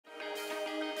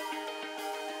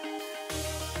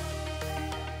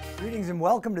Greetings and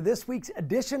welcome to this week's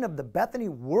edition of the Bethany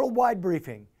Worldwide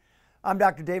Briefing. I'm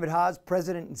Dr. David Haas,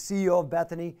 President and CEO of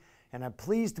Bethany, and I'm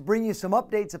pleased to bring you some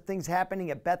updates of things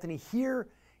happening at Bethany here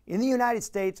in the United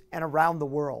States and around the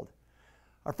world.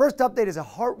 Our first update is a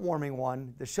heartwarming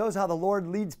one that shows how the Lord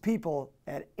leads people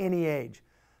at any age.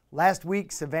 Last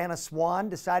week, Savannah Swan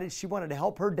decided she wanted to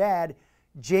help her dad,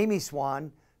 Jamie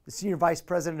Swan, the Senior Vice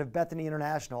President of Bethany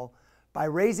International, by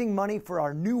raising money for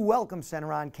our new Welcome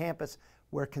Center on campus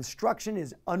where construction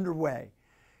is underway.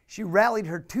 She rallied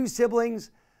her two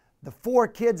siblings, the four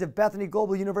kids of Bethany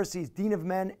Global University's Dean of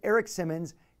Men, Eric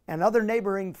Simmons, and other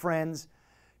neighboring friends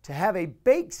to have a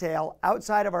bake sale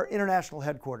outside of our international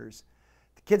headquarters.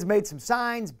 The kids made some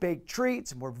signs, baked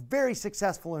treats, and were very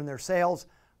successful in their sales.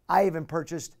 I even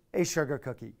purchased a sugar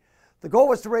cookie. The goal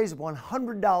was to raise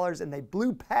 $100, and they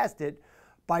blew past it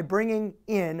by bringing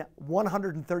in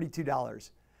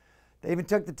 $132. They even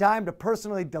took the time to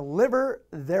personally deliver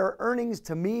their earnings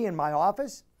to me in my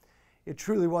office. It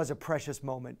truly was a precious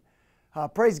moment.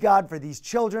 Praise God for these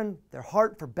children, their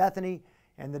heart for Bethany,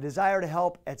 and the desire to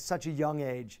help at such a young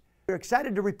age. We're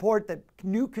excited to report that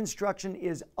new construction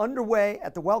is underway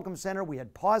at the Welcome Center. We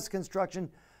had paused construction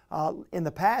in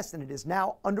the past, and it is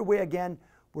now underway again.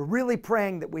 We're really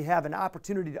praying that we have an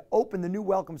opportunity to open the new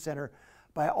Welcome Center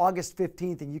by August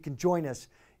 15th, and you can join us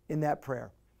in that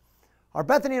prayer. Our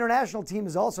Bethany International team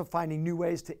is also finding new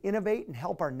ways to innovate and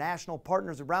help our national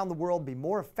partners around the world be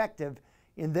more effective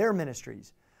in their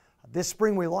ministries. This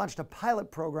spring, we launched a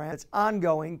pilot program that's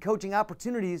ongoing, coaching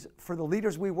opportunities for the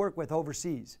leaders we work with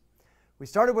overseas. We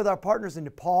started with our partners in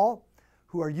Nepal,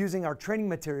 who are using our training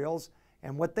materials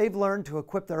and what they've learned to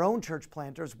equip their own church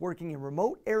planters working in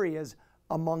remote areas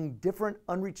among different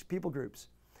unreached people groups.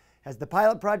 As the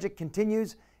pilot project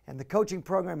continues and the coaching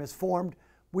program is formed,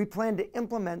 we plan to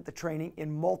implement the training in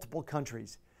multiple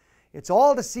countries. It's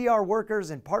all to see our workers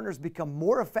and partners become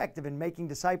more effective in making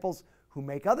disciples who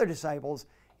make other disciples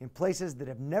in places that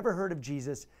have never heard of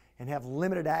Jesus and have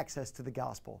limited access to the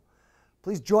gospel.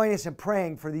 Please join us in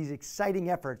praying for these exciting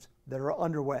efforts that are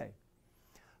underway.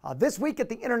 This week at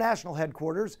the international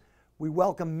headquarters, we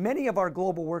welcome many of our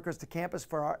global workers to campus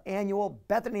for our annual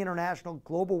Bethany International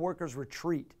Global Workers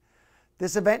Retreat.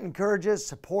 This event encourages,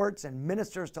 supports, and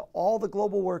ministers to all the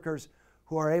global workers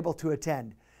who are able to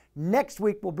attend. Next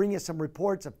week, we'll bring you some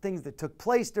reports of things that took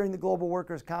place during the Global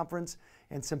Workers Conference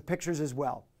and some pictures as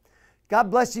well. God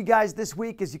bless you guys this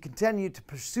week as you continue to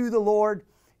pursue the Lord.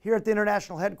 Here at the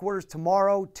international headquarters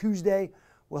tomorrow, Tuesday,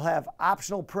 we'll have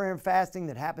optional prayer and fasting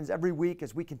that happens every week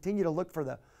as we continue to look for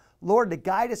the Lord to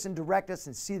guide us and direct us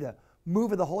and see the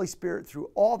move of the Holy Spirit through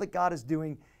all that God is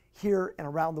doing here and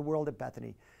around the world at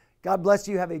Bethany. God bless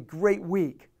you. Have a great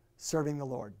week serving the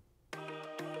Lord.